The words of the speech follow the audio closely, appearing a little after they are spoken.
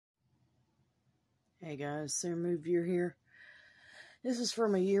Hey guys, Sam Review here. This is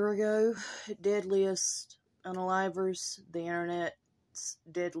from a year ago. Deadliest unalivers, the internet's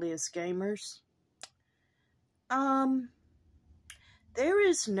deadliest gamers. There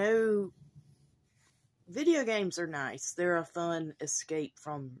is no... Video games are nice. They're a fun escape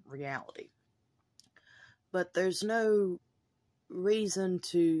from reality. But there's no reason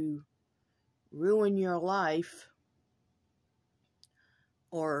to ruin your life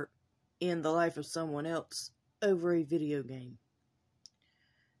or in the life of someone else over a video game.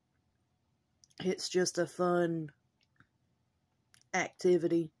 It's just a fun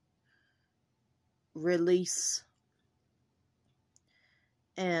activity, release,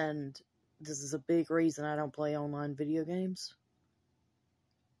 and this is a big reason I don't play online video games.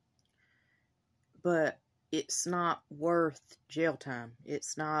 But it's not worth jail time.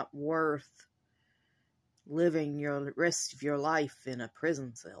 It's not worth living your rest of your life in a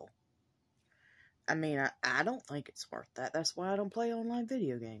prison cell. I mean, I don't think it's worth that. That's why I don't play online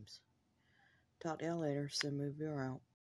video games. Talk to y'all later. So move you out.